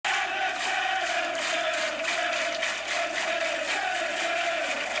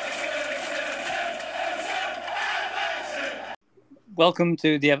Welcome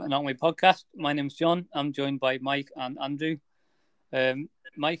to the Everton Aren't We podcast. My name's John. I'm joined by Mike and Andrew.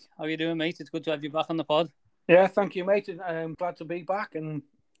 Mike, how are you doing, mate? It's good to have you back on the pod. Yeah, thank you, mate. I'm glad to be back, and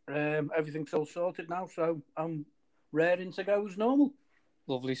everything's all sorted now, so I'm raring to go as normal.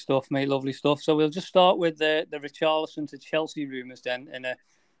 Lovely stuff, mate. Lovely stuff. So we'll just start with the Richarlison to Chelsea rumours then, in a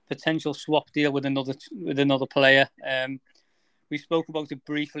potential swap deal with another player. We spoke about it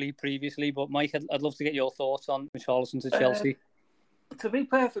briefly previously, but Mike, I'd love to get your thoughts on Richarlison to Chelsea. To be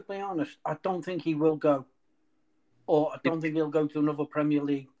perfectly honest, I don't think he will go, or I don't think he'll go to another Premier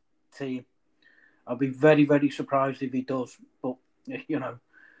League team. I'll be very, very surprised if he does. But, you know,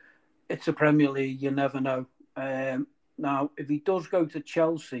 it's a Premier League. You never know. Now, if he does go to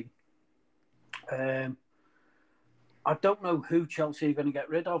Chelsea, I don't know who Chelsea are going to get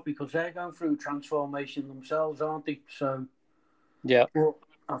rid of, because they're going through transformation themselves, aren't they? So, yeah. But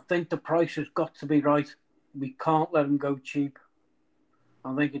I think the price has got to be right. We can't let him go cheap.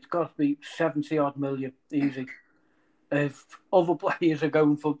 I think it's got to be 70-odd million, easy. If other players are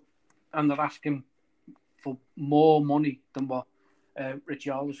going for, and they're asking for more money than what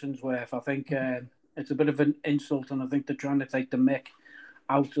Richarlison's worth, I think it's a bit of an insult, and I think they're trying to take the mick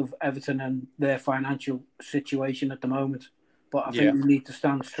out of Everton and their financial situation at the moment. But I think we need to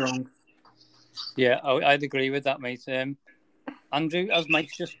stand strong. Yeah, I'd agree with that, mate. Andrew, as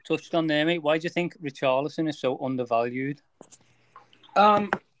Mike's just touched on there, mate, why do you think Richarlison is so undervalued?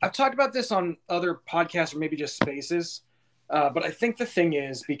 I've talked about this on other podcasts or maybe just spaces, but I think the thing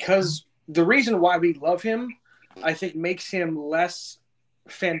is, because the reason why we love him, I think, makes him less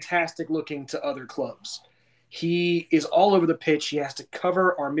fantastic looking to other clubs. He is all over the pitch. He has to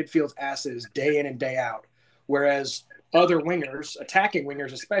cover our midfield's asses day in and day out, whereas other wingers, attacking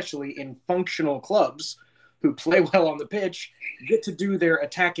wingers especially, in functional clubs who play well on the pitch, get to do their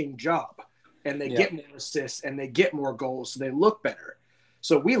attacking job, and they get more assists and they get more goals, so they look better.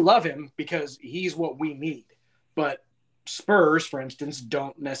 So we love him because he's what we need. But Spurs, for instance,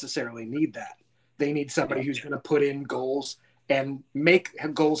 don't necessarily need that. They need somebody who's going to put in goals and make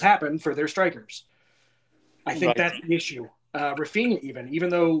goals happen for their strikers. I think that's the issue. Rafinha, even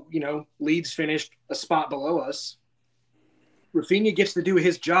though, you know, Leeds finished a spot below us, Rafinha gets to do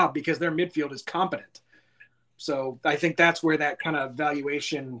his job because their midfield is competent. So I think that's where that kind of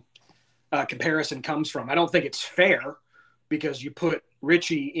valuation comparison comes from. I don't think it's fair, because you put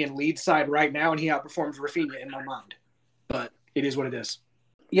Richy in Leeds side right now and he outperforms Rafinha in my mind. But it is what it is.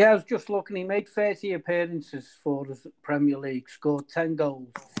 Yeah, I was just looking. He made 30 appearances for the Premier League, scored 10 goals,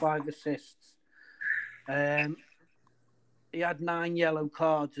 5 assists. He had 9 yellow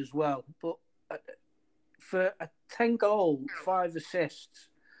cards as well. But for a 10 goal, 5 assists,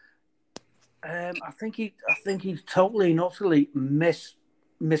 I think he's totally and utterly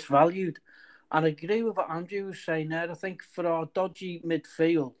misvalued. And I agree with what Andrew was saying there. I think for our dodgy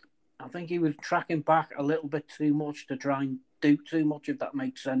midfield, I think he was tracking back a little bit too much to try and do too much, if that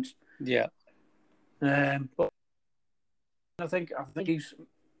makes sense. Yeah. But I think he's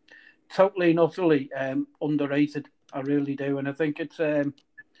totally and utterly underrated. I really do, and I think it's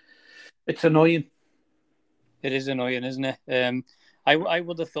annoying. It is annoying, isn't it? I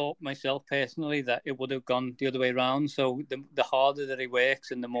would have thought myself personally that it would have gone the other way around. So the harder that he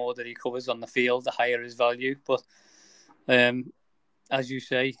works and the more that he covers on the field, the higher his value. But as you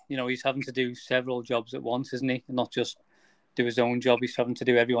say, you know, he's having to do several jobs at once, isn't he? And not just do his own job, he's having to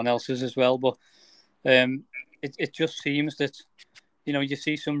do everyone else's as well. But it just seems that, you know, you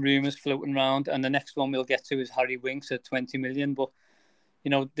see some rumours floating around, and the next one we'll get to is Harry Winks at 20 million. But,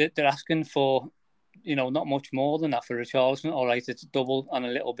 you know, they're asking for, you know, not much more than that for Richarlison. All right, it's double and a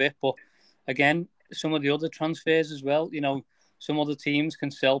little bit. But again, some of the other transfers as well, you know, some other teams can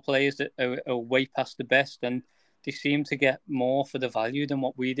sell players that are way past the best, and they seem to get more for the value than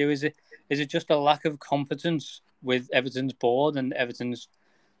what we do. Is it just a lack of competence with Everton's board and Everton's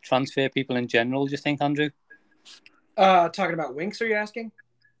transfer people in general, do you think, Andrew? Talking about Winks, are you asking?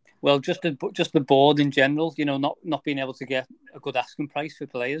 Well, just the board in general, you know, not being able to get a good asking price for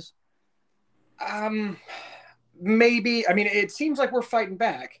players. Maybe. I mean, it seems like we're fighting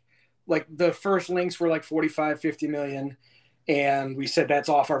back. Like, the first links were like 45, 50 million. And we said that's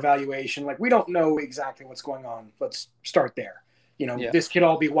off our valuation. Like, we don't know exactly what's going on. Let's start there. You know, This could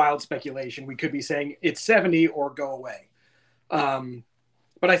all be wild speculation. We could be saying it's 70 or go away.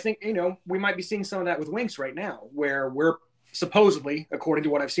 But I think, you know, we might be seeing some of that with Winks right now, where we're supposedly, according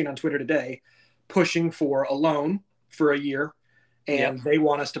to what I've seen on Twitter today, pushing for a loan for a year, and they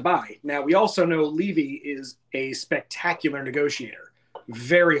want us to buy. Now, we also know Levy is a spectacular negotiator,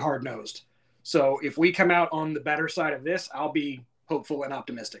 very hard-nosed. So if we come out on the better side of this, I'll be hopeful and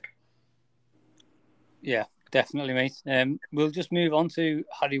optimistic. Yeah, definitely, mate. We'll just move on to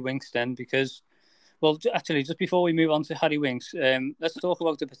Harry Winks then, because, well, actually, just before we move on to Harry Winks, let's talk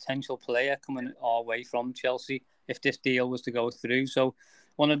about the potential player coming our way from Chelsea if this deal was to go through. So,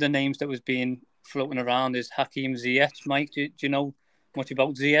 one of the names that was being floating around is Hakim Ziyech. Mike, do you know much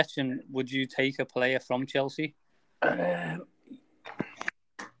about Ziyech, and would you take a player from Chelsea?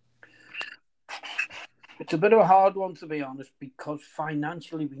 It's a bit of a hard one, to be honest, because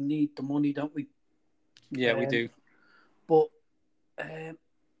financially we need the money, don't we? Yeah, we do. But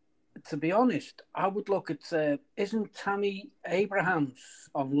to be honest, I would look at, isn't Tammy Abrahams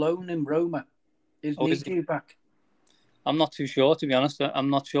on loan in Roma? Is he back? I'm not too sure, to be honest. I'm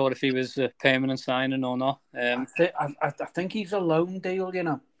not sure if he was a permanent signing or not. I think he's a loan deal, you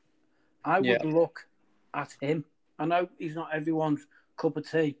know. I would look at him. I know he's not everyone's cup of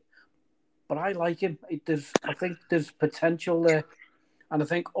tea, but I like him. I think there's potential there. And I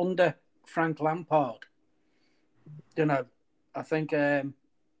think under Frank Lampard, you know, I think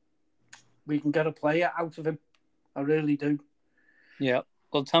we can get a player out of him. I really do. Yeah.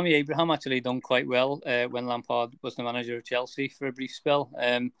 Well, Tammy Abraham actually done quite well when Lampard was the manager of Chelsea for a brief spell.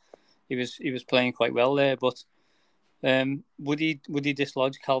 He was playing quite well there, but would he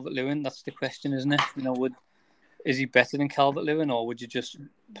dislodge Calvert-Lewin? That's the question, isn't it? You know, is he better than Calvert-Lewin, or would you just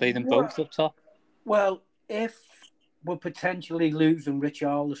play them both up top? Well, if we're potentially losing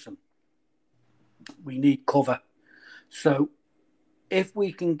Richarlison, we need cover. So if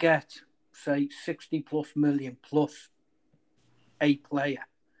we can get, say, 60 plus million plus a player,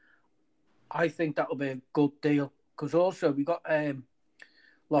 I think that'll be a good deal. Because also we got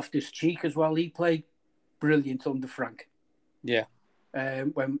Loftus-Cheek as well. He played brilliant under Frank. Yeah.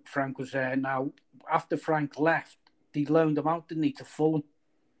 When Frank was there. Now, after Frank left, they loaned him out, didn't he, to Fulham?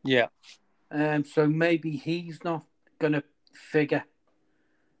 Yeah. So maybe he's not going to figure.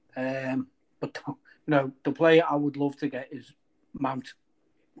 But, you know, the player I would love to get is Mount.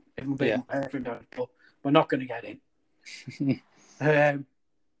 If I'm being perfect, but we're not going to get him.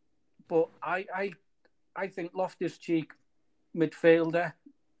 But I think Loftus-Cheek, midfielder,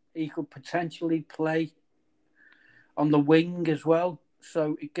 he could potentially play on the wing as well.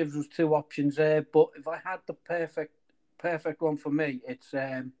 So it gives us two options there. But if I had the perfect one for me, it's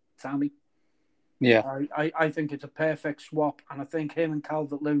Tammy. Yeah. I think it's a perfect swap. And I think him and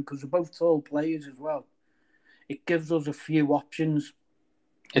Calvert-Lewin, because they're both tall players as well, it gives us a few options.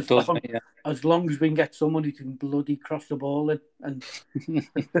 It does, as long as we can get someone who can bloody cross the ball in. And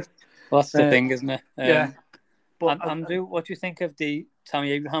well, that's the thing, isn't it? Yeah. But Andrew, what do you think of the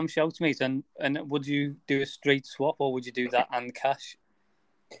Tammy Abraham shout, mate? And would you do a straight swap, or would you do that and cash?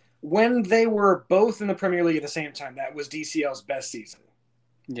 When they were both in the Premier League at the same time, that was DCL's best season.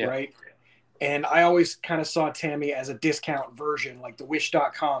 Yeah. Right? And I always kind of saw Tammy as a discount version, like the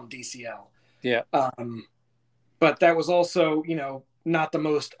Wish.com DCL. Yeah. But that was also, you know, not the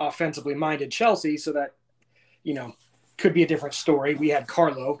most offensively minded Chelsea, so that, you know, could be a different story. We had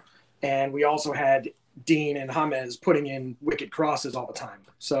Carlo, and we also had Dean and James putting in wicked crosses all the time.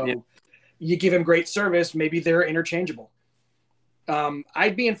 So you give him great service, maybe they're interchangeable.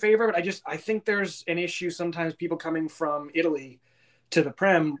 I'd be in favor of it. I think there's an issue sometimes people coming from Italy to the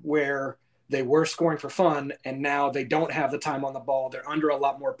Prem where they were scoring for fun, and now they don't have the time on the ball. They're under a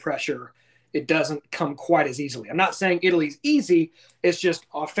lot more pressure. It doesn't come quite as easily. I'm not saying Italy's easy. It's just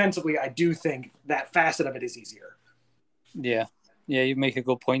offensively, I do think that facet of it is easier. Yeah, you make a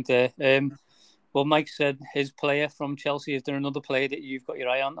good point there. Well, Mike said his player from Chelsea. Is there another player that you've got your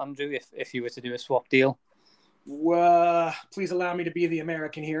eye on, Andrew, if you were to do a swap deal? Please allow me to be the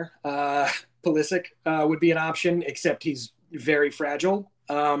American here. Pulisic would be an option, except he's very fragile,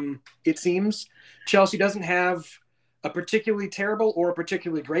 it seems. Chelsea doesn't have a particularly terrible or a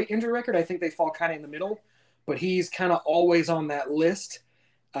particularly great injury record. I think they fall kind of in the middle, but he's kind of always on that list.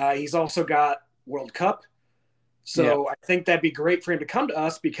 He's also got World Cup. So I think that'd be great for him to come to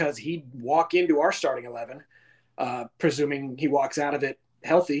us because he'd walk into our starting 11, presuming he walks out of it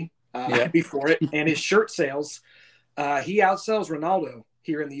healthy before it. And his shirt sales, he outsells Ronaldo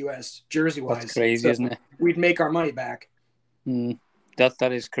here in the U.S. jersey-wise. That's crazy, isn't it? We'd make our money back.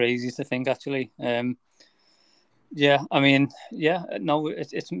 That is crazy to think, actually. I mean, no,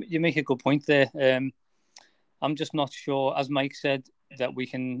 it's you make a good point there. I'm just not sure, as Mike said, that we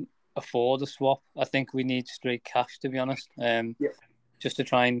can afford a swap. I think we need straight cash, to be honest. Just to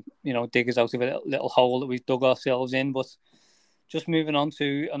try and, you know, dig us out of a little hole that we've dug ourselves in. But just moving on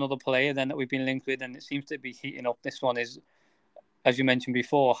to another player then that we've been linked with, and it seems to be heating up. This one is, as you mentioned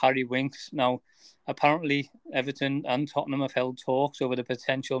before, Harry Winks. Now, apparently Everton and Tottenham have held talks over the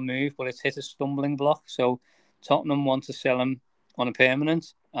potential move, but it's hit a stumbling block. So Tottenham want to sell him on a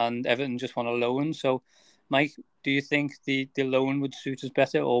permanent, and Everton just want a loan. So Mike, do you think the loan would suit us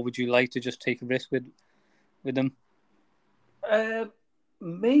better, or would you like to just take a risk with them?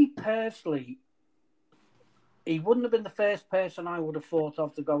 Me personally, he wouldn't have been the first person I would have thought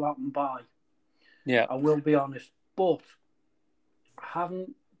of to go out and buy. Yeah. I will be honest. But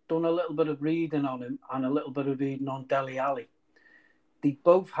having done a little bit of reading on him and a little bit of reading on Dele Alli, they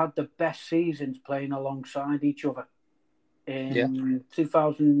both had the best seasons playing alongside each other in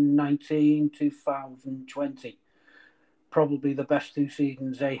 2019, 2020. Probably the best two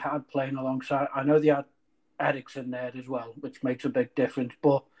seasons they had playing alongside. I know they had Eriksen there as well, which makes a big difference.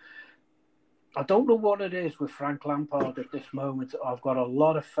 But I don't know what it is with Frank Lampard at this moment. I've got a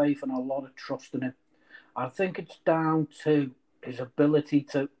lot of faith and a lot of trust in him. I think it's down to his ability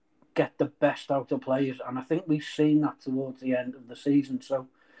to get the best out of players. And I think we've seen that towards the end of the season. So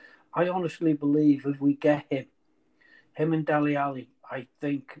I honestly believe if we get him and Dele Alli, I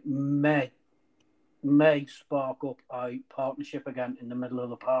think may spark up a partnership again in the middle of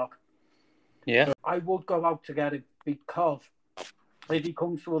the park. Yeah. I would go out to get him because if he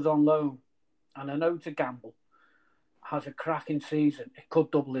comes to us on loan, and I know it's a gamble, has a cracking season, it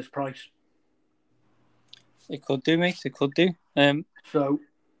could double his price. It could do, mate. It could do. So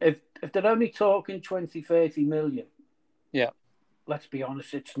if they're only talking 20, 30 million, let's be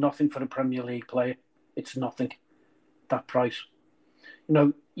honest, it's nothing for a Premier League player. It's nothing, that price. You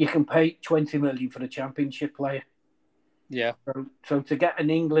know, you can pay 20 million for a Championship player. Yeah. So to get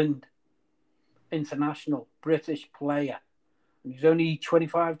an England international British player, and he's only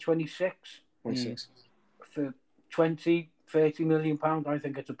 25, 26. 26. For 20, 30 million pounds, I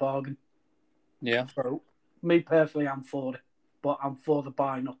think it's a bargain. Yeah. So, me personally, I'm for it. But I'm for the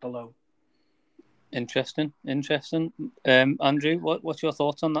buy, not the loan. Interesting. Andrew, what's your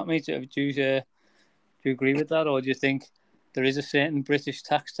thoughts on that, mate? Do you agree with that, or do you think there is a certain British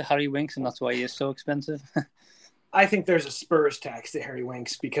tax to Harry Winks and that's why he is so expensive? I think there's a Spurs tax to Harry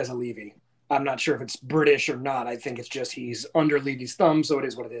Winks because of Levy. I'm not sure if it's British or not. I think it's just he's under Levy's thumb, so it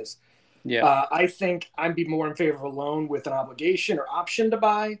is what it is. Yeah. I think I'd be more in favor of a loan with an obligation or option to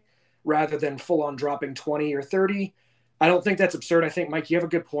buy rather than full on dropping 20 or 30. I don't think that's absurd. I think, Mike, you have a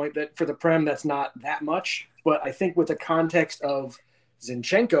good point that for the Prem, that's not that much. But I think with the context of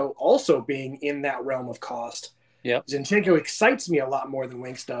Zinchenko also being in that realm of cost, Zinchenko excites me a lot more than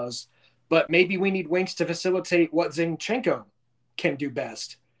Winks does. But maybe we need Winks to facilitate what Zinchenko can do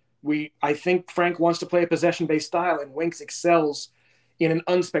best. I think Frank wants to play a possession-based style, and Winks excels in an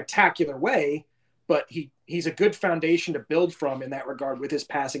unspectacular way, but he's a good foundation to build from in that regard with his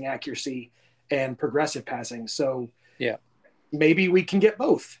passing accuracy and progressive passing. So maybe we can get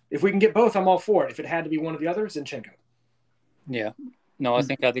both. If we can get both, I'm all for it. If it had to be one or the other, Zinchenko. Yeah. No, I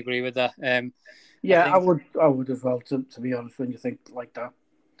think I'd agree with that. I would as well, to be honest, when you think like that.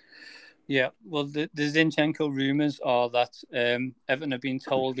 Yeah, well, the Zinchenko rumours are that Everton have been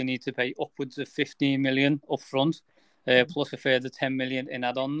told they need to pay upwards of 15 million up front, plus a further 10 million in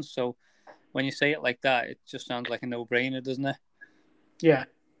add-ons. So when you say it like that, it just sounds like a no-brainer, doesn't it? Yeah.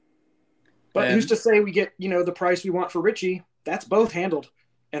 But who's to say we get, the price we want for Richy? That's both handled.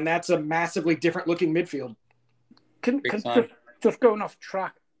 And that's a massively different-looking midfield. Can just going off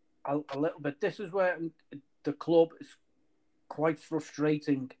track a little bit, this is where the club is quite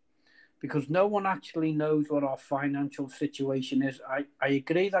frustrating because no one actually knows what our financial situation is. I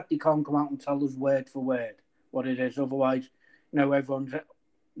agree that they can't come out and tell us word for word what it is. Otherwise, everyone's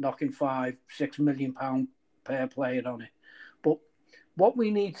knocking £5-6 million per player on it. But what we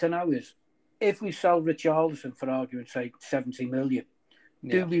need to know is if we sell Richarlison for argument's sake 70 million,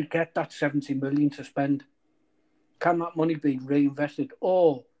 do we get that 70 million to spend? Can that money be reinvested?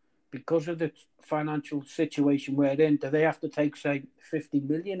 Or because of the financial situation we're in, do they have to take, say, 50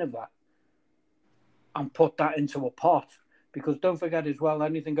 million of that and put that into a pot? Because don't forget as well,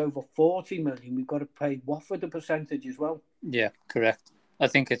 anything over 40 million, we've got to pay Watford a percentage as well. Yeah, correct. I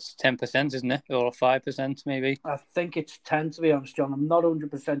think it's 10%, isn't it? Or 5% maybe? I think it's 10, to be honest, John. I'm not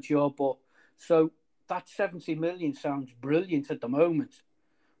 100% sure. But so that 70 million sounds brilliant at the moment.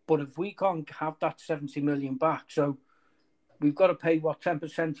 But if we can't have that 70 million back, so we've got to pay,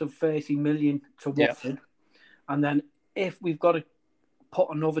 10% of 30 million to Watford. And then if we've got to put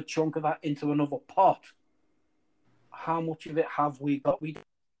another chunk of that into another pot, how much of it have we got?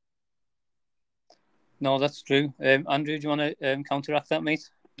 No, that's true. Andrew, do you want to counteract that, mate?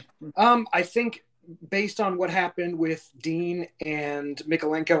 I think based on what happened with Dean and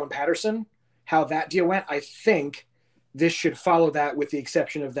Mikalenko and Patterson, how that deal went, I think this should follow that with the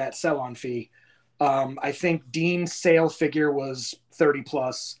exception of that sell-on fee. I think Dean's sale figure was 30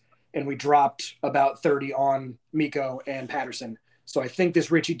 plus, and we dropped about 30 on Miko and Patterson. So I think this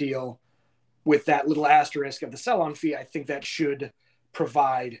Richy deal with that little asterisk of the sell-on fee, I think that should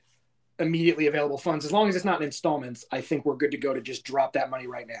provide immediately available funds. As long as it's not in installments, I think we're good to go to just drop that money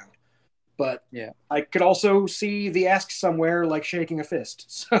right now. But yeah, I could also see the ask somewhere like shaking a fist.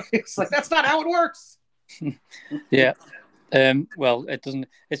 So it's like, that's not how it works. yeah. Well, it doesn't.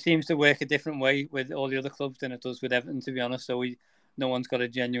 It seems to work a different way with all the other clubs than it does with Everton, to be honest. So no one's got a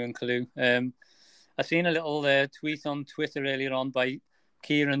genuine clue. I seen a little tweet on Twitter earlier on by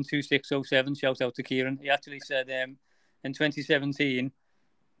Kieran2607. Shout out to Kieran. He actually said in 2017,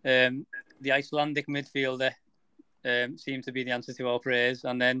 the Icelandic midfielder seemed to be the answer to our prayers,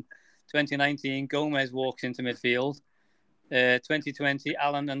 and then 2019, Gomez walks into midfield. 2020,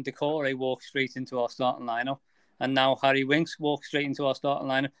 Allen and Decore walk straight into our starting lineup. And now Harry Winks walks straight into our starting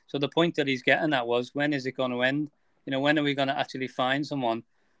lineup. So the point that he's getting at was, when is it going to end? You know, when are we going to actually find someone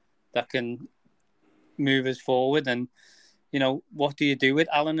that can move us forward? And, you know, what do you do with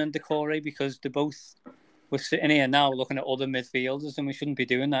Allen and Decore? Because we're sitting here now looking at other midfielders, and we shouldn't be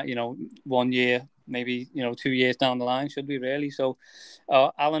doing that, you know, 1 year, maybe, 2 years down the line, should we really? So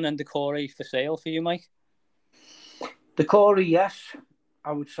Allen and Decore for sale for you, Mike? Decore, yes.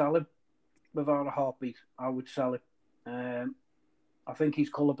 I would sell him. Without a heartbeat, I would sell it. I think he's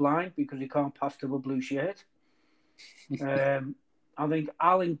colourblind because he can't pass to a blue shirt. I think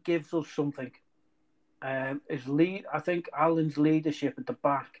Allen gives us something. I think Allen's leadership at the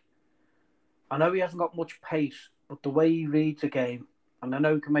back. I know he hasn't got much pace, but the way he reads a game, and I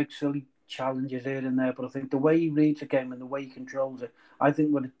know he can make silly challenges here and there, but I think the way he reads a game and the way he controls it, I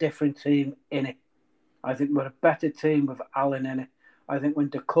think we're a different team in it. I think we're a better team with Allen in it. I think when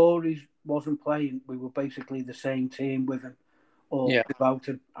Decore wasn't playing, we were basically the same team with him or without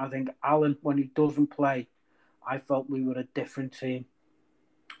him. I think Allen, when he doesn't play, I felt we were a different team.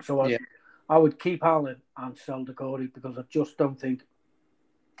 So I would keep Allen and sell Decore because I just don't think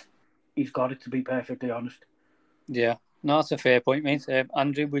he's got it, to be perfectly honest. Yeah, no, that's a fair point, mate.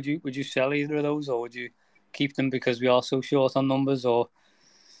 Andrew, would you sell either of those, or would you keep them because we are so short on numbers? Or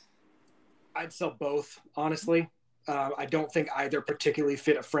I'd sell both, honestly. I don't think either particularly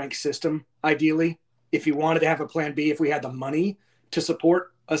fit a Frank system, ideally. If you wanted to have a plan B, if we had the money to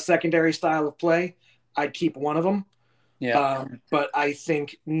support a secondary style of play, I'd keep one of them. Yeah. But I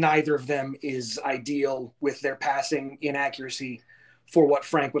think neither of them is ideal with their passing inaccuracy for what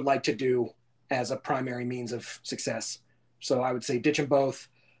Frank would like to do as a primary means of success. So I would say ditch them both,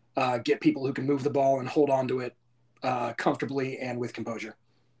 get people who can move the ball and hold on to it comfortably and with composure.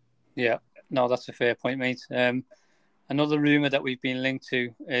 Yeah, no, that's a fair point, mate. Another rumour that we've been linked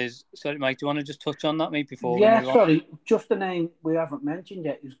to is... Sorry, Mike, do you want to just touch on that, mate, before we move on? Sorry. Just the name we haven't mentioned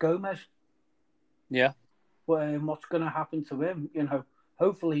yet is Gomez. Yeah. What's going to happen to him?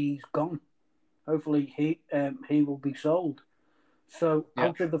 Hopefully he's gone. Hopefully he will be sold. So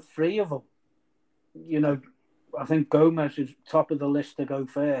out of the three of them, I think Gomez is top of the list to go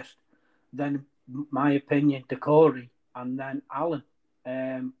first. Then, my opinion, Decore, and then Allen.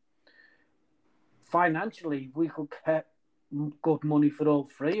 Financially, we could get good money for all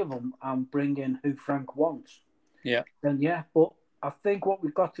three of them and bring in who Frank wants. Yeah. Then, but I think what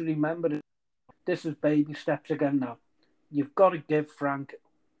we've got to remember is this is baby steps again now. You've got to give Frank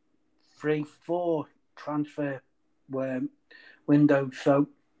 3-4 transfer windows. So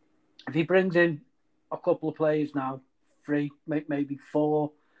if he brings in a couple of players now, 3, maybe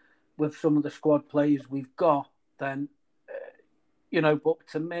 4, with some of the squad players we've got, then... but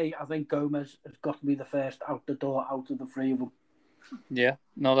to me, I think Gomez has got to be the first out the door out of the three of them. Yeah,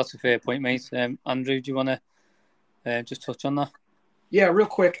 no, that's a fair point, mate. Andrew, do you want to just touch on that? Yeah, real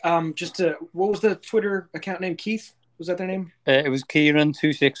quick. What was the Twitter account name? Keith? Was that their name? It was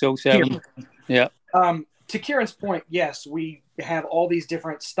Kieran2607. Yeah. To Kieran's point, yes, we have all these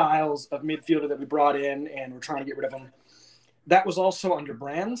different styles of midfielder that we brought in, and we're trying to get rid of them. That was also under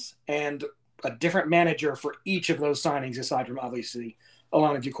Brands, and a different manager for each of those signings, aside from obviously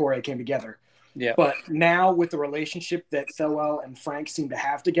Alana Decore came together. Yeah. But now with the relationship that Thelwell and Frank seem to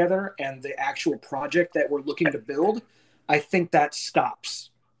have together and the actual project that we're looking to build, I think that stops.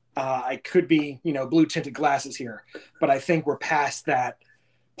 I could be, blue tinted glasses here, but I think we're past that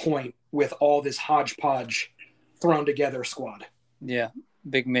point with all this hodgepodge thrown together squad. Yeah.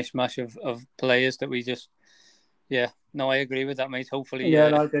 Big mishmash of players that we just, no, I agree with that, mate. Hopefully,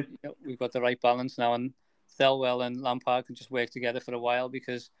 we've got the right balance now, and Thelwell and Lampard can just work together for a while,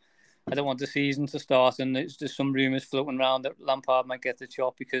 because I don't want the season to start and there's just some rumours floating around that Lampard might get the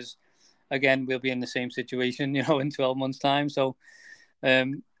chop, because, again, we'll be in the same situation, in 12 months' time. So,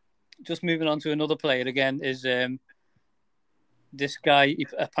 just moving on to another player again is this guy. He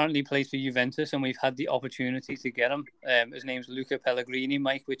apparently plays for Juventus, and we've had the opportunity to get him. His name's Luca Pellegrini,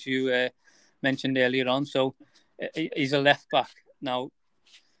 Mike, which you mentioned earlier on. So he's a left back now.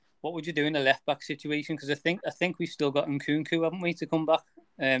 What would you do in a left back situation? Because I think we've still got Nkunku, haven't we, to come back?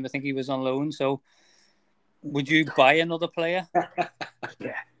 I think he was on loan. So would you buy another player?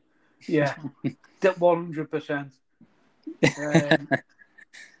 Yeah, 100%.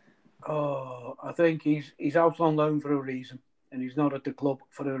 I think he's out on loan for a reason, and he's not at the club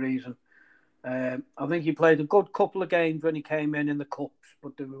for a reason. I think he played a good couple of games when he came in the cups,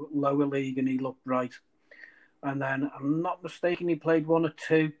 but the lower league, and he looked right. And then, I'm not mistaken, he played 1 or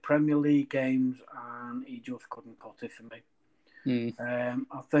 2 Premier League games, and he just couldn't cut it for me.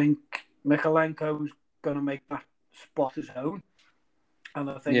 I think Mykolenko's going to make that spot his own,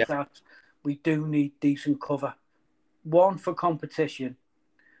 and I think that we do need decent cover. 1, for competition,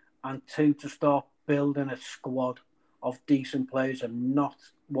 and 2, to start building a squad of decent players, and not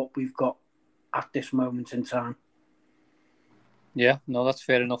what we've got at this moment in time. Yeah, no, that's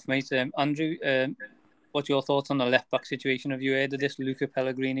fair enough, mate. Andrew, what's your thoughts on the left back situation? Have you heard of this Luca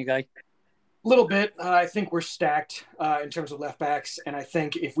Pellegrini guy? A little bit. I think we're stacked in terms of left backs, and I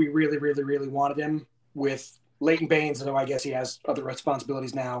think if we really, really, really wanted him with Leighton Baines, although I guess he has other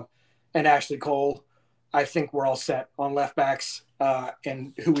responsibilities now, and Ashley Cole, I think we're all set on left backs,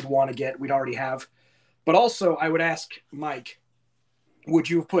 and who we'd want to get, we'd already have. But also, I would ask Mike, would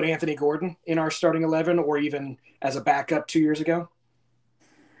you have put Anthony Gordon in our starting 11 or even as a backup 2 years ago?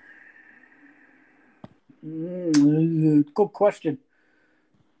 Good question.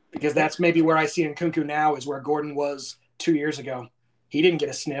 Because that's maybe where I see Nkunku now, is where Gordon was 2 years ago. He didn't get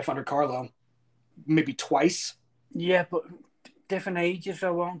a sniff under Carlo. Maybe twice. Yeah, but different ages,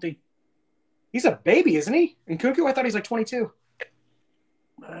 though, aren't they? He's a baby, isn't he? Nkunku, I thought he's like 22.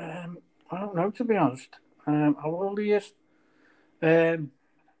 I don't know, to be honest. How old he is? Can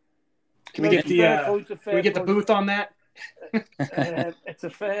we get the booth on that? It's a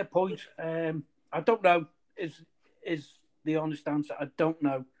fair point. I don't know. Is the honest answer? I don't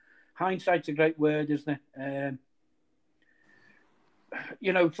know. Hindsight's a great word, isn't it?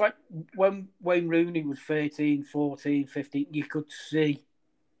 It's like when Wayne Rooney was 13, 14, 15, you could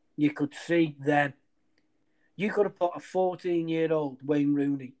see then. You could have put a 14-year-old Wayne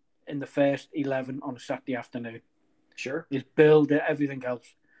Rooney in the first 11 on a Saturday afternoon. Sure. His build, everything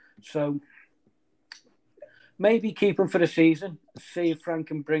else. So maybe keep him for the season. See if Frank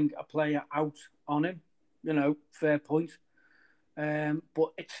can bring a player out on him. Fair point.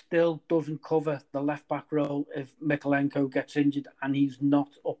 But it still doesn't cover the left-back role if Mykolenko gets injured and he's not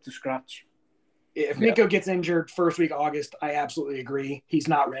up to scratch. If Miko gets injured first week August, I absolutely agree. He's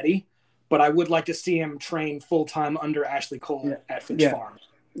not ready. But I would like to see him train full-time under Ashley Cole at Finch Farm.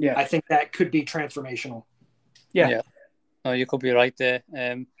 Yeah. I think that could be transformational. Yeah. No, you could be right there.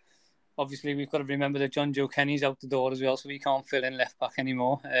 Obviously, we've got to remember that John Joe Kenny's out the door as well, so we can't fill in left-back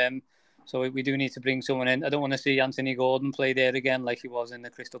anymore. So we do need to bring someone in. I don't want to see Anthony Gordon play there again like he was in the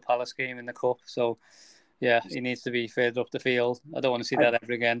Crystal Palace game in the Cup. So, yeah, he needs to be further up the field. I don't want to see that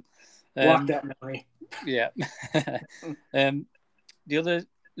ever again. Block that memory. Yeah. The other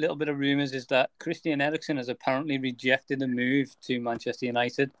little bit of rumours is that Christian Eriksen has apparently rejected a move to Manchester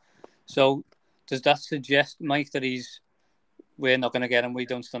United. So does that suggest, Mike, that we're not going to get him, we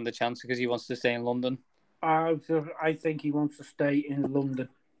don't stand a chance because he wants to stay in London? I think he wants to stay in London.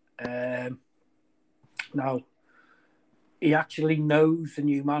 Now, he actually knows the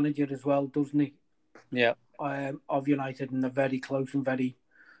new manager as well, doesn't he? Yeah. Of United, and they're very close and very...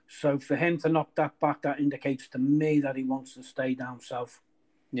 So for him to knock that back, that indicates to me that he wants to stay down south.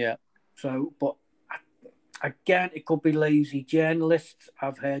 Yeah. So, but again, it could be lazy. Journalists,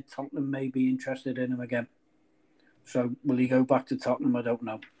 I've heard Tottenham may be interested in him again. So will he go back to Tottenham? I don't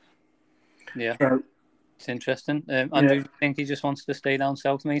know. Yeah. So, it's interesting. Andrew, do you think he just wants to stay down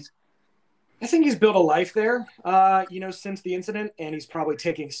south, mate? I think he's built a life there, since the incident, and he's probably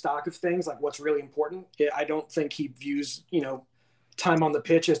taking stock of things, like what's really important. I don't think he views, time on the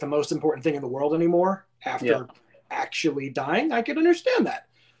pitch as the most important thing in the world anymore after actually dying. I could understand that.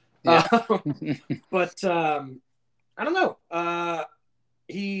 Yeah. But I don't know.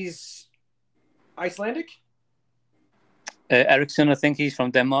 He's Icelandic? Eriksson, I think he's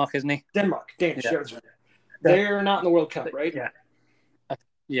from Denmark, isn't he? Danish. Yeah. Right. They're not in the World Cup, right? Yeah.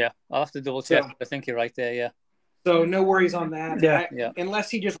 Yeah, I'll have to double check. I think you're right there, yeah. So no worries on that. Yeah.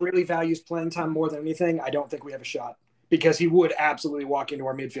 Unless he just really values playing time more than anything, I don't think we have a shot. Because he would absolutely walk into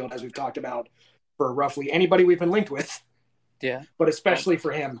our midfield, as we've talked about, for roughly anybody we've been linked with. Yeah. But especially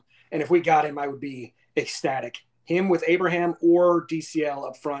for him. And if we got him, I would be ecstatic. Him with Abraham or DCL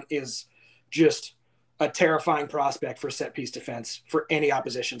up front is just a terrifying prospect for set-piece defense for any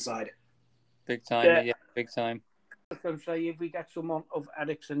opposition side. Big time, yeah big time. I was going to say, if we get someone of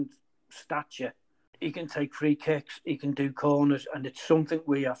Eriksen's stature. He can take free kicks, he can do corners, and it's something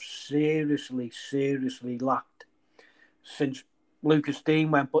we have seriously lacked since Lucas Dean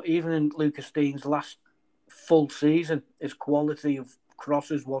went. But even in Lucas Dean's last full season, his quality of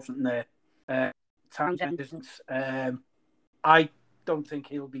crosses wasn't there. Townsend isn't. I don't think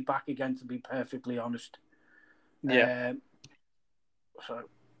he'll be back again, to be perfectly honest. Yeah. So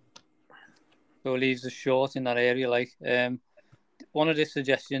it leaves us short in that area. Like, one of the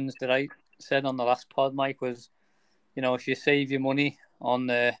suggestions that I said on the last pod, Mike, was, if you save your money on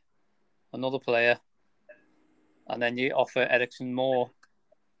another player and then you offer Eriksen more,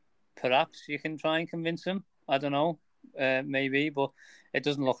 perhaps you can try and convince him. I don't know, maybe, but it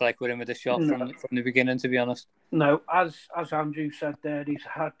doesn't look like we're in with a shot from the beginning, to be honest. No, as Andrew said there, he's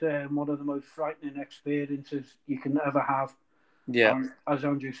had one of the most frightening experiences you can ever have. Yeah. And as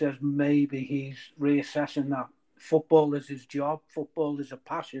Andrew says, maybe he's reassessing that. Football is his job. Football is a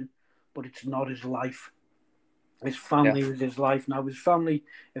passion, but it's not his life. His family is his life. Now, his family,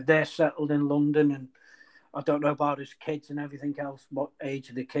 if they're settled in London, and I don't know about his kids and everything else, what age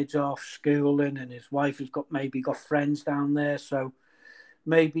the kids are, schooling, and his wife has maybe got friends down there. So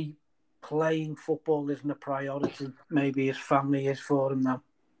maybe playing football isn't a priority. Maybe his family is for him now.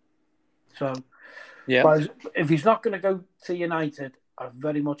 So, but if he's not going to go to United, I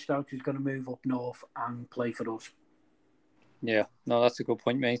very much doubt he's going to move up north and play for us. Yeah, no, that's a good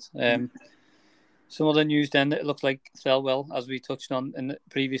point, mate. Some other news then, it looks like Thelwell, as we touched on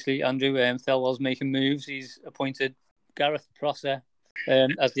previously, Andrew, Thelwell's making moves. He's appointed Gareth Prosser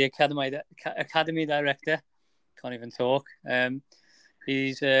as the academy director. Can't even talk.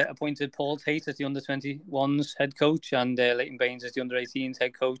 He's appointed Paul Tate as the under-21s head coach and Leighton Baines as the under-18s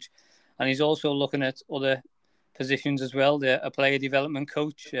head coach. And he's also looking at other positions as well. A player development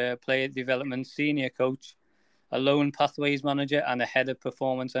coach, a player development senior coach, a loan pathways manager, and a head of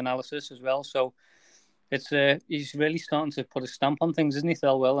performance analysis as well. So it's he's really starting to put a stamp on things, isn't he,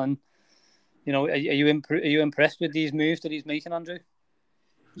 Thelwell? And are you impressed with these moves that he's making, Andrew?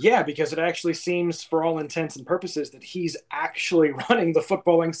 Yeah, because it actually seems, for all intents and purposes, that he's actually running the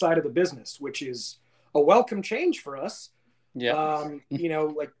footballing side of the business, which is a welcome change for us. Yeah.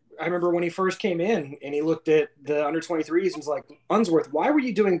 Like, I remember when he first came in and he looked at the under-23s and was like, Unsworth, why were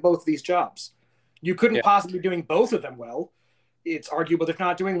you doing both of these jobs? You couldn't possibly be doing both of them well. It's arguable they're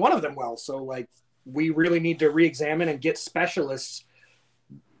not doing one of them well. So, like, we really need to re-examine and get specialists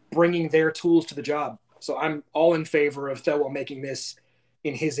bringing their tools to the job. So I'm all in favor of Thelwell making this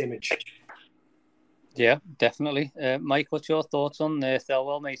in his image. Yeah, definitely. Mike, what's your thoughts on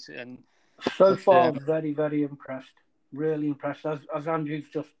Thelwell, mate? And so far, very, very impressed. Really impressed. As Andrew's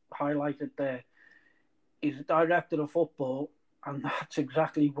just highlighted there, he's a director of football, and that's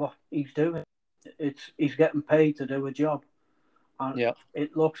exactly what he's doing. He's getting paid to do a job. And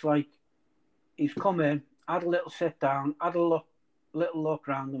it looks like he's come in, had a little sit down, had a little look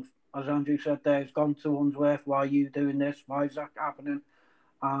around. As Andrew said there, he's gone to Unsworth. Why are you doing this? Why is that happening?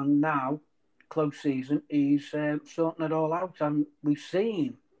 And now, close season, he's sorting it all out. And we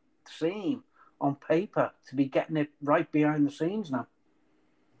seem on paper to be getting it right behind the scenes now.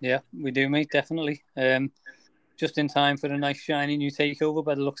 Yeah, we do, mate, definitely. Just in time for a nice shiny new takeover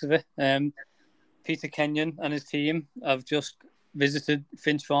by the looks of it. Peter Kenyon and his team have just visited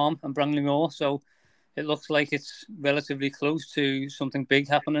Finch Farm and Brangley Moor, so it looks like it's relatively close to something big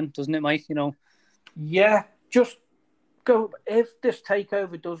happening, doesn't it, Mike? Yeah, just go. If this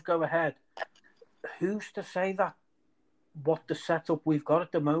takeover does go ahead, who's to say that what the setup we've got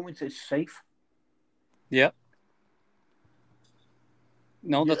at the moment is safe? Yeah.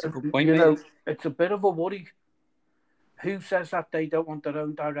 No, that's a good point. It's a bit of a worry. Who says that they don't want their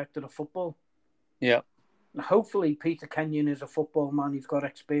own director of football? Yeah. Hopefully, Peter Kenyon is a football man. He's got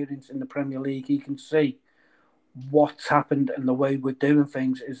experience in the Premier League. He can see what's happened and the way we're doing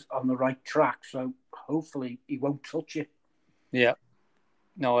things is on the right track. So hopefully, he won't touch it. Yeah.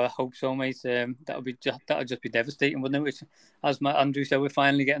 No, I hope so, mate. That would just be devastating, wouldn't it? Which, as Andrew said, we're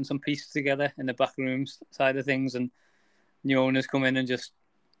finally getting some pieces together in the back rooms side of things, and new owners come in and just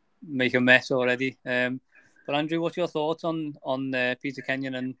make a mess already. But Andrew, what's your thoughts on Peter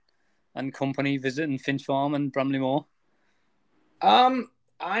Kenyon and company visiting Finch Farm and Bramley Moor?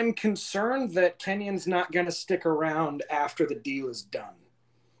 I'm concerned that Kenyon's not going to stick around after the deal is done.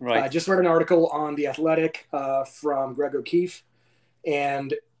 Right. I just read an article on The Athletic from Greg O'Keefe,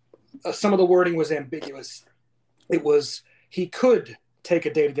 and some of the wording was ambiguous. It was he could take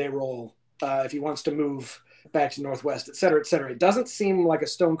a day-to-day role if he wants to move back to Northwest, et cetera, et cetera. It doesn't seem like a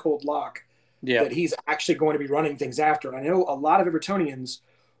stone-cold lock that he's actually going to be running things after. And I know a lot of Evertonians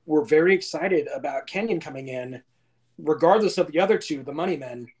were very excited about Kenyon coming in, regardless of the other two, the money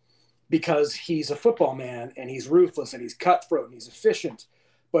men, because he's a football man and he's ruthless and he's cutthroat and he's efficient.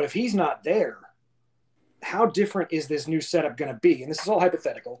 But if he's not there, how different is this new setup going to be? And this is all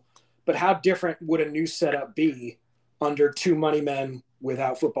hypothetical, but how different would a new setup be under two money men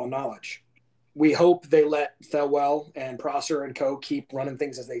without football knowledge? We hope they let Thelwell and Prosser and co keep running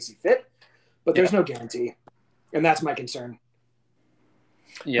things as they see fit, but there's no guarantee. And that's my concern.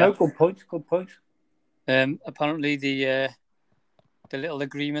 Yeah, no, good point. Good point. Apparently, the little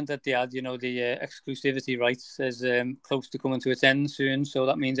agreement that they had, the exclusivity rights, is close to coming to its end soon. So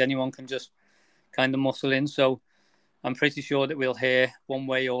that means anyone can just kind of muscle in. So I'm pretty sure that we'll hear one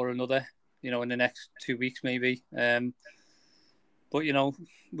way or another, in the next 2 weeks maybe. But,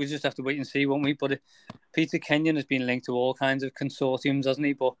 we just have to wait and see, won't we? But Peter Kenyon has been linked to all kinds of consortiums, hasn't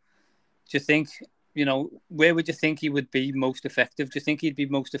he? But do you think, where would you think he would be most effective? Do you think he'd be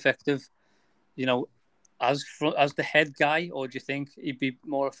most effective, as the head guy, or do you think he'd be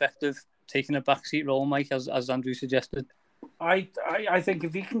more effective taking a backseat role, Mike, as Andrew suggested? I think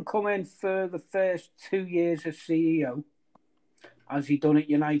if he can come in for the first 2 years as CEO, as he done at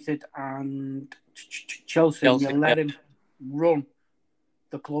United and Chelsea, you let him run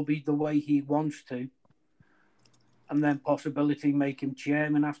the club the way he wants to, and then possibility make him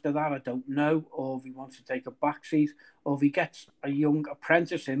chairman after that, I don't know, or if he wants to take a backseat, or if he gets a young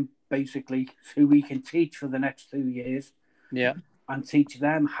apprentice in, basically, who he can teach for the next 2 years, and teach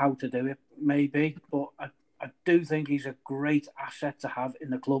them how to do it, maybe. But I do think he's a great asset to have in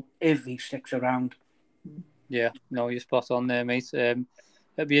the club if he sticks around. Yeah, no, you're spot on there, mate. It'd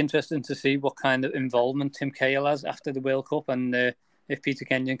be interesting to see what kind of involvement Tim Cahill has after the World Cup, and if Peter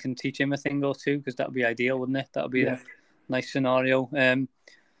Kenyon can teach him a thing or two, because that would be ideal, wouldn't it? That would be a nice scenario.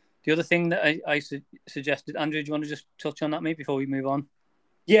 The other thing that I suggested, Andrew, do you want to just touch on that, mate, before we move on?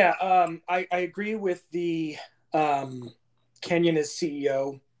 Yeah, I agree with the Kenyon as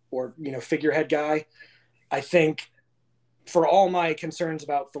CEO or, figurehead guy. I think for all my concerns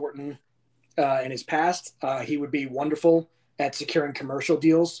about Thornton in his past, he would be wonderful at securing commercial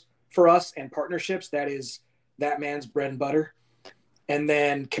deals for us and partnerships. That is that man's bread and butter. And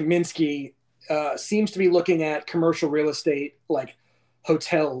then Kaminsky seems to be looking at commercial real estate, like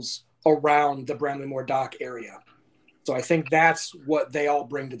hotels around the Bramley-Moore Dock area. So I think that's what they all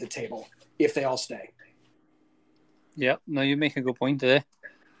bring to the table if they all stay. Yeah, no, you make a good point there.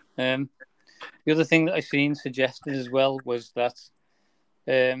 The other thing that I seen suggested as well was that,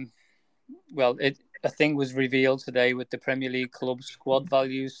 a thing was revealed today with the Premier League club squad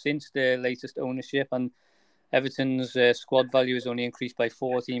values since their latest ownership, and Everton's squad value has only increased by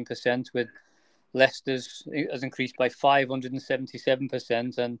 14%, with Leicester's has increased by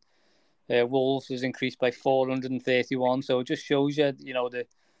 577%, and Wolves has increased by 431. So it just shows you,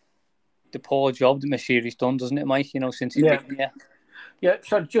 the poor job that Mashiri's done, doesn't it, Mike? Since he's been here. Yeah.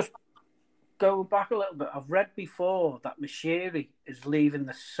 So just going back a little bit, I've read before that Mashiri is leaving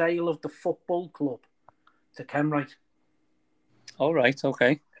the sale of the football club to Kenwright. All right.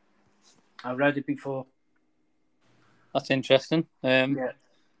 Okay. I read it before. That's interesting.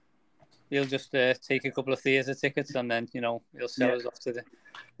 He'll just take a couple of theatre tickets, and then he'll sell us off to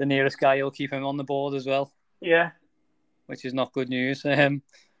the nearest guy. He'll keep him on the board as well. Yeah, which is not good news.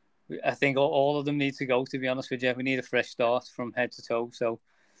 I think all of them need to go. To be honest with you, we need a fresh start from head to toe. So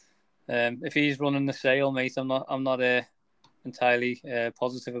if he's running the sale, mate, I'm not entirely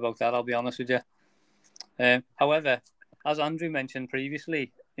positive about that. I'll be honest with you. However, as Andrew mentioned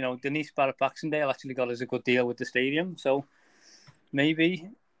previously, Denise Barrett-Baxendale actually got us a good deal with the stadium. So maybe,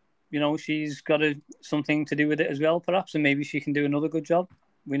 she's got something to do with it as well, perhaps, and maybe she can do another good job.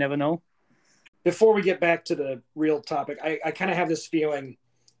 We never know. Before we get back to the real topic, I kind of have this feeling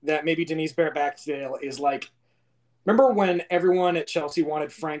that maybe Denise Barrett-Baxendale is like, remember when everyone at Chelsea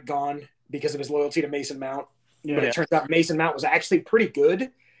wanted Frank gone because of his loyalty to Mason Mount? Yeah. But it turns out Mason Mount was actually pretty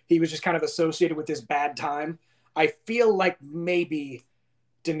good. He was just kind of associated with this bad time. I feel like maybe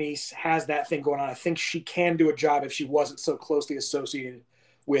Denise has that thing going on. I think she can do a job if she wasn't so closely associated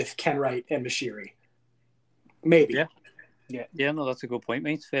with Kenwright and Mashiri. Maybe. Yeah, no, that's a good point,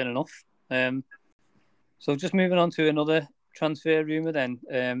 mate. Fair enough. So just moving on to another transfer rumour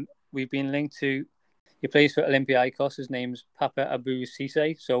then. We've been linked to, he plays for Olympiacos. His name's Papa Abu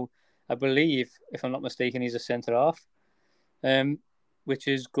Cisse. So I believe, if I'm not mistaken, he's a centre-half, which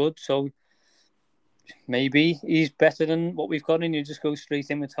is good. So maybe he's better than what we've got, and you just go straight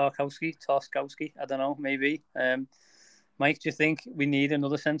in with Tarkowski. I don't know, maybe. Mike, do you think we need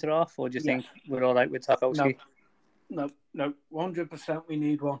another centre-half, or do you think we're all right with Tarkowski? No, 100% we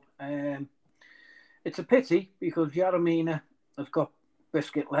need one. It's a pity because Yaramina has got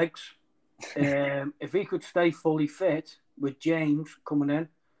biscuit legs. If he could stay fully fit with James coming in,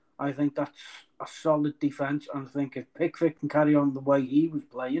 I think that's a solid defence. And I think if Pickford can carry on the way he was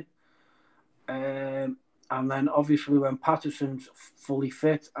playing, and then obviously when Patterson's fully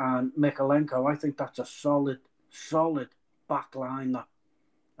fit and Mikalenko, I think that's a solid back line. That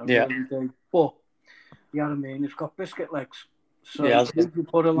I really do. But you know what I mean? It's got biscuit legs. So who do you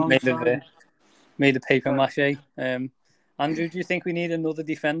put alongside? Made of paper mache. Andrew, do you think we need another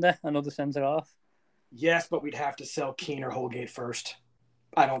defender, another centre half? Yes, but we'd have to sell Keane or Holgate first.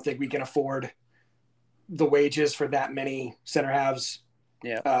 I don't think we can afford the wages for that many center halves.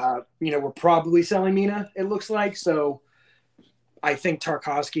 Yeah. We're probably selling Mina, it looks like. So I think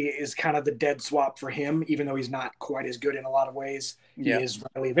Tarkowski is kind of the dead swap for him, even though he's not quite as good in a lot of ways. He is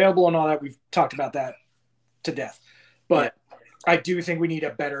readily available and all that. We've talked about that to death. But I do think we need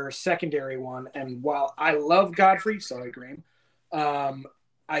a better secondary one. And while I love Godfrey, sorry, Graham,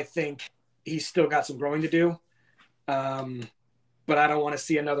 I think he's still got some growing to do. But I don't want to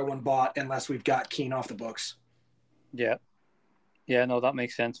see another one bought unless we've got Keane off the books. Yeah. Yeah, no, that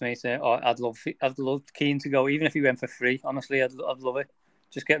makes sense, mate. I'd love Keane to go, even if he went for free. Honestly, I'd love it.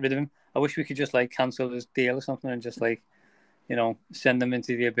 Just get rid of him. I wish we could just cancel his deal or something and just send them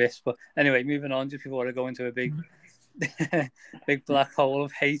into the abyss. But anyway, moving on, just before I go into a big big black hole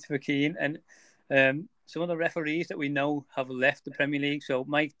of hate for Keane. And some of the referees that we know have left the Premier League. So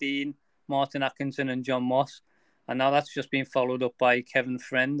Mike Dean, Martin Atkinson and John Moss. And now that's just been followed up by Kevin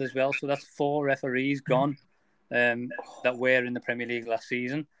Friend as well. So that's 4 referees gone that were in the Premier League last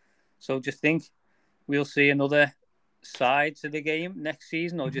season. So do you think we'll see another side to the game next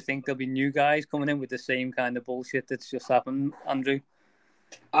season? Or do you think there'll be new guys coming in with the same kind of bullshit that's just happened, Andrew?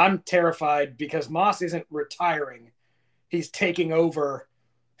 I'm terrified because Moss isn't retiring. He's taking over.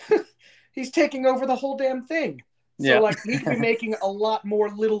 He's taking over the whole damn thing. So, we could be making a lot more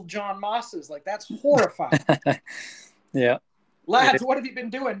little John Mosses. That's horrifying. Yeah. Lads, what have you been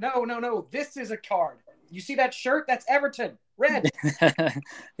doing? No. This is a card. You see that shirt? That's Everton. Red.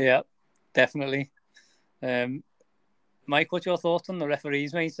 Yeah, definitely. Mike, what's your thoughts on the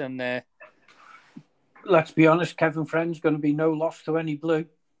referees, mate? And let's be honest, Kevin Friend's going to be no loss to any blue.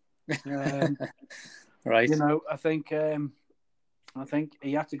 Right. I think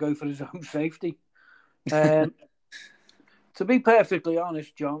he had to go for his own safety. To be perfectly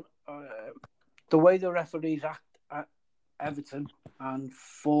honest, John, the way the referees act at Everton and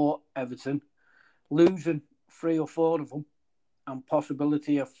for Everton, losing 3 or 4 of them and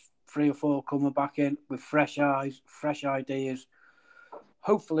possibility of 3 or 4 coming back in with fresh eyes, fresh ideas,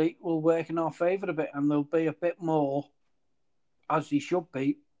 hopefully will work in our favour a bit and there'll be a bit more, as he should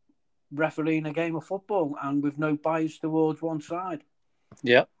be, refereeing a game of football and with no bias towards one side.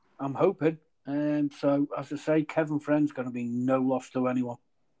 Yeah. I'm hoping. So, as I say, Kevin Friend's going to be no loss to anyone.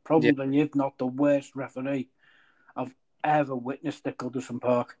 Probably, if not the worst referee I've ever witnessed at Goodison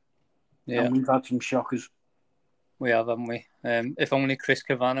Park. Yeah. And we've had some shockers. We have, haven't we? If only Chris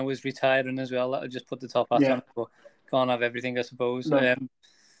Cavana was retiring as well, that would just put the top hat on. But can't have everything, I suppose. No.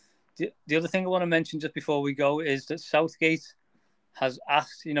 The other thing I want to mention just before we go is that Southgate has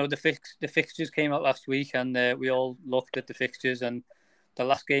asked, the fixtures came out last week and we all looked at the fixtures, and the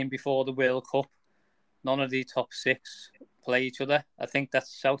last game before the World Cup, none of the top 6 play each other. I think that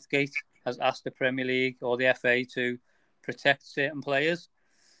Southgate has asked the Premier League or the FA to protect certain players.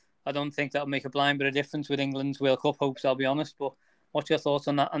 I don't think that'll make a blind bit of difference with England's World Cup hopes, I'll be honest. But what's your thoughts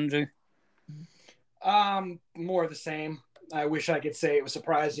on that, Andrew? More of the same. I wish I could say it was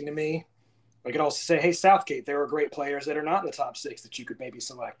surprising to me. I could also say, hey, Southgate, there are great players that are not in the top 6 that you could maybe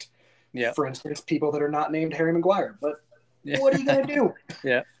select. Yeah. For instance, people that are not named Harry Maguire. But what are you going to do?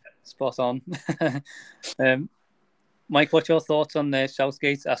 Yeah, spot on. Mike, what's your thoughts on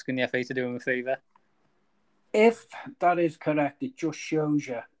Southgate asking the FA to do him a favour? If that is correct, it just shows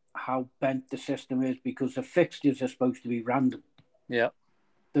you how bent the system is, because the fixtures are supposed to be random. Yeah.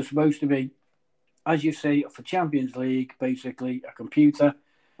 They're supposed to be, as you say, for Champions League, basically a computer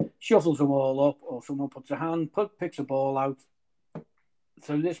shuffles them all up, or someone puts a hand, picks a ball out.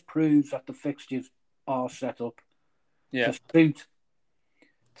 So this proves that the fixtures are set up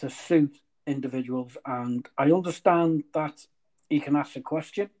to suit individuals. And I understand that he can ask a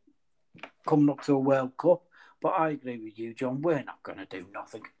question coming up to a World Cup, but I agree with you, John. We're not going to do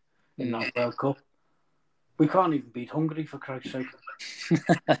nothing in that World Cup. We can't even beat Hungary, for Christ's sake.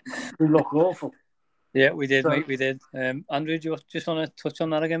 We look awful. Yeah, we did, mate. We did. Andrew, do you just want to touch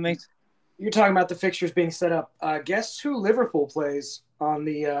on that again, mate? You're talking about the fixtures being set up. Guess who Liverpool plays on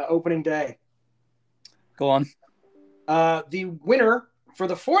the opening day? Go on. The winner for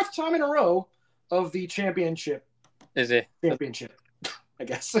the 4th time in a row of the championship. Is it? Championship, I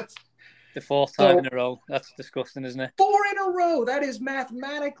guess. The fourth time in a row. That's disgusting, isn't it? 4 in a row. That is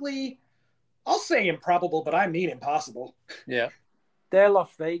mathematically, I'll say improbable, but I mean impossible. Yeah. They're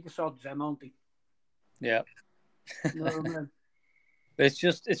Las Vegas odds, them, aren't they? Yeah. No, man. But it's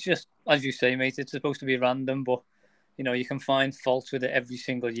just as you say, mate. It's supposed to be random, but you can find faults with it every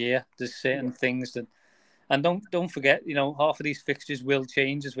single year. There's certain things that, and don't forget, half of these fixtures will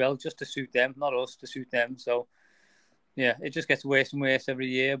change as well, just to suit them, not us, to suit them. So yeah, it just gets worse and worse every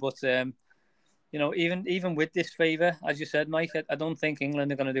year. But even with this favour, as you said, Mike, I don't think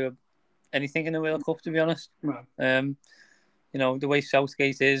England are going to do anything in the World Cup, to be honest. No. The way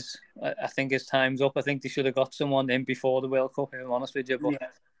Southgate is, I think his time's up. I think they should have got someone in before the World Cup, if I'm honest with you. But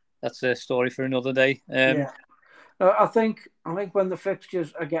that's a story for another day. I think when the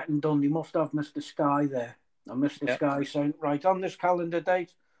fixtures are getting done, you must have Mr. Sky there. And Mr. Sky saying, right, on this calendar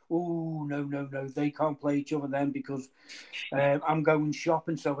date, oh, no, they can't play each other then because I'm going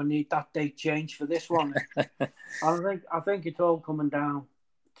shopping, so I need that date changed for this one. I think it's all coming down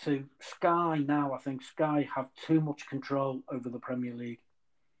to Sky now. I think Sky have too much control over the Premier League.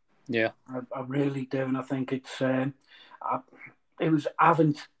 Yeah. I really do. And I think it was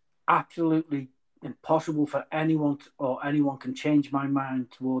absolutely impossible for anyone can change my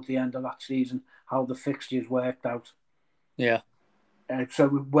mind towards the end of that season how the fixtures worked out. Yeah. So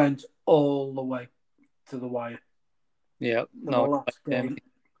we went all the way to the wire. Yeah. The last game.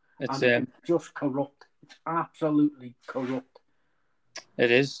 It's just corrupt. It's absolutely corrupt.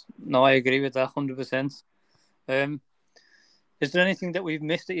 It is. No, I agree with that 100%. Is there anything that we've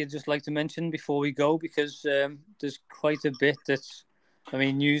missed that you'd just like to mention before we go? Because there's quite a bit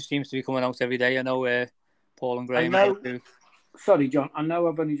news seems to be coming out every day. I know Paul and Graham. Sorry, John. I know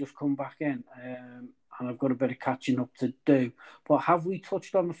I've only just come back in and I've got a bit of catching up to do. But have we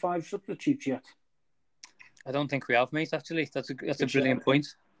touched on the 5 substitutes yet? I don't think we have, mate, actually. That's a brilliant point. Do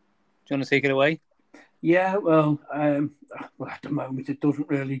you want to take it away? Yeah, well, at the moment, it doesn't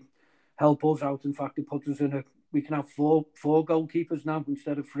really help us out. In fact, it puts us we can have four goalkeepers now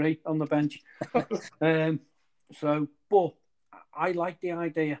instead of 3 on the bench. But I like the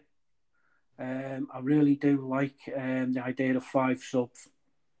idea. I really do like the idea of 5 subs.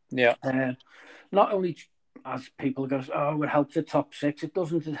 Yeah. Not only as people go, it helps the top 6. It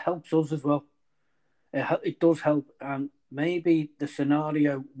doesn't. It helps us as well. It does help. And maybe the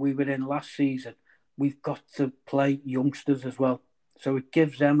scenario we were in last season, we've got to play youngsters as well. So it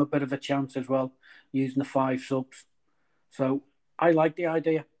gives them a bit of a chance as well, using the 5 subs. So I like the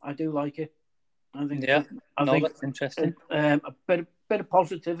idea. I do like it. I think. Yeah. I think that's interesting. A bit of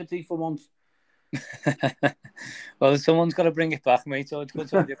positivity for once. Well, someone's got to bring it back, mate. So it's good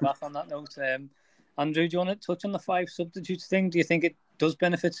to have you back on that note. Andrew, do you want to touch on the 5 substitutes thing? Do you think it does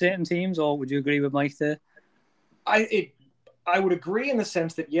benefit certain teams, or would you agree with Mike there? I would agree in the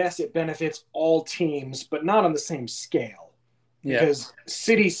sense that, yes, it benefits all teams, but not on the same scale. Yeah. Because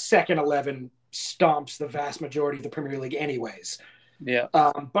City's second 11 stomps the vast majority of the Premier League anyways. Yeah.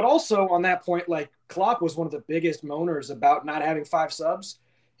 But also on that point, like, Klopp was one of the biggest moaners about not having 5 subs.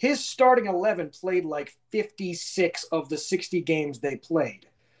 His starting 11 played like 56 of the 60 games they played.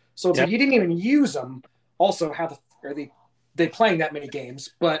 So it's like you didn't even use them. Also, are they playing that many games?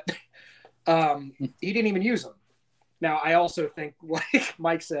 But he didn't even use them. Now, I also think, like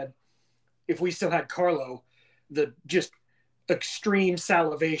Mike said, if we still had Carlo, the just extreme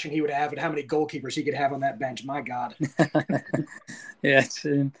salivation he would have and how many goalkeepers he could have on that bench, my God. Yeah,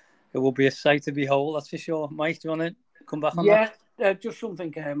 it will be a sight to behold, that's for sure. Mike, do you want to come back on that? Yeah, just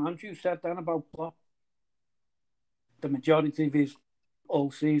something Andrew said then about Klopp. The majority of his all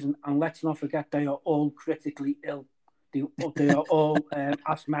season, and let's not forget they are all critically ill. They are all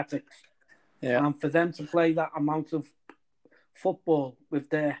asthmatics. Yeah. And for them to play that amount of football with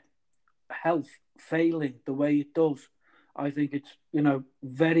their health failing the way it does, I think it's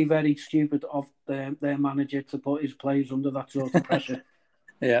very, very stupid of their manager to put his players under that sort of pressure.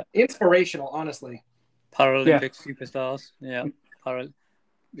 Yeah, inspirational, honestly. Paralympic superstars. Yeah,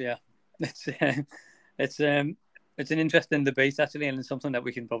 yeah. It's an interesting debate actually, and it's something that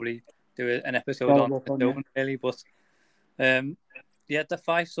we can probably do an episode on. Really, but the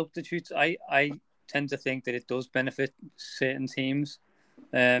 5 substitutes, I tend to think that it does benefit certain teams.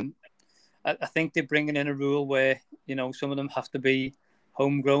 I think they're bringing in a rule where some of them have to be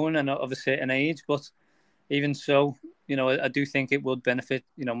homegrown and of a certain age, but even so, I do think it would benefit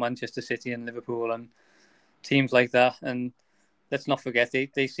Manchester City and Liverpool and teams like that. And let's not forget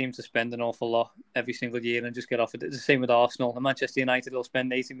they seem to spend an awful lot every single year and just get off it. It's the same with Arsenal. And Manchester United will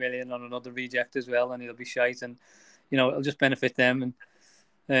spend 80 million on another reject as well, and it'll be shite, and it'll just benefit them.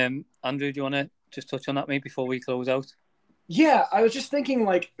 And Andrew, do you want to just touch on that maybe before we close out? Yeah, I was just thinking,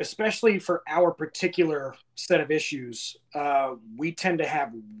 like, especially for our particular set of issues, we tend to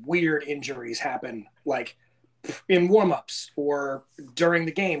have weird injuries happen, like in warm-ups or during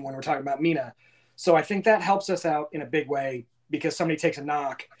the game when we're talking about Mina. So I think that helps us out in a big way because somebody takes a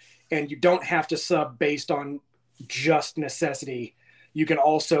knock and you don't have to sub based on just necessity. You can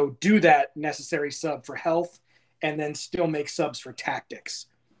also do that necessary sub for health and then still make subs for tactics.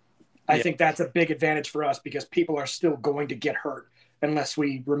 I think that's a big advantage for us because people are still going to get hurt unless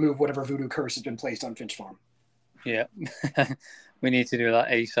we remove whatever voodoo curse has been placed on Finch Farm. Yeah, we need to do that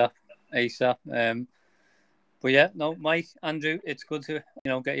ASAP. But yeah, no, Mike, Andrew, it's good to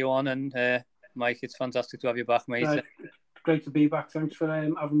get you on, and Mike, it's fantastic to have you back, mate. It's great to be back. Thanks for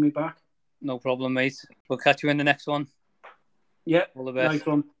having me back. No problem, mate. We'll catch you in the next one. Yeah, all the best. Nice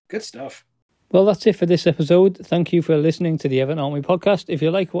one. Good stuff. Well, that's it for this episode. Thank you for listening to the Everton Army podcast. If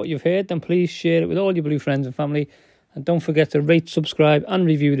you like what you've heard, then please share it with all your blue friends and family. And don't forget to rate, subscribe and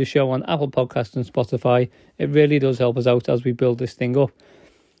review the show on Apple Podcasts and Spotify. It really does help us out as we build this thing up.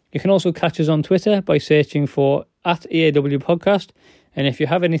 You can also catch us on Twitter by searching for @EAW Podcast. And if you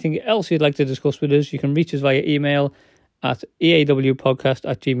have anything else you'd like to discuss with us, you can reach us via email at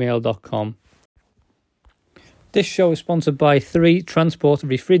eawpodcast@gmail.com. This show is sponsored by 3 Transport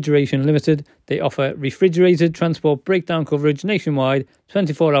Refrigeration Limited. They offer refrigerated transport breakdown coverage nationwide,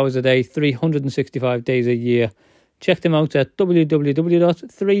 24 hours a day, 365 days a year. Check them out at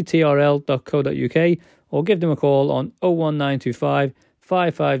www.3trl.co.uk or give them a call on 01925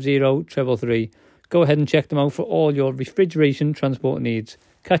 550 333. Go ahead and check them out for all your refrigeration transport needs.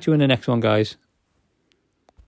 Catch you in the next one, guys.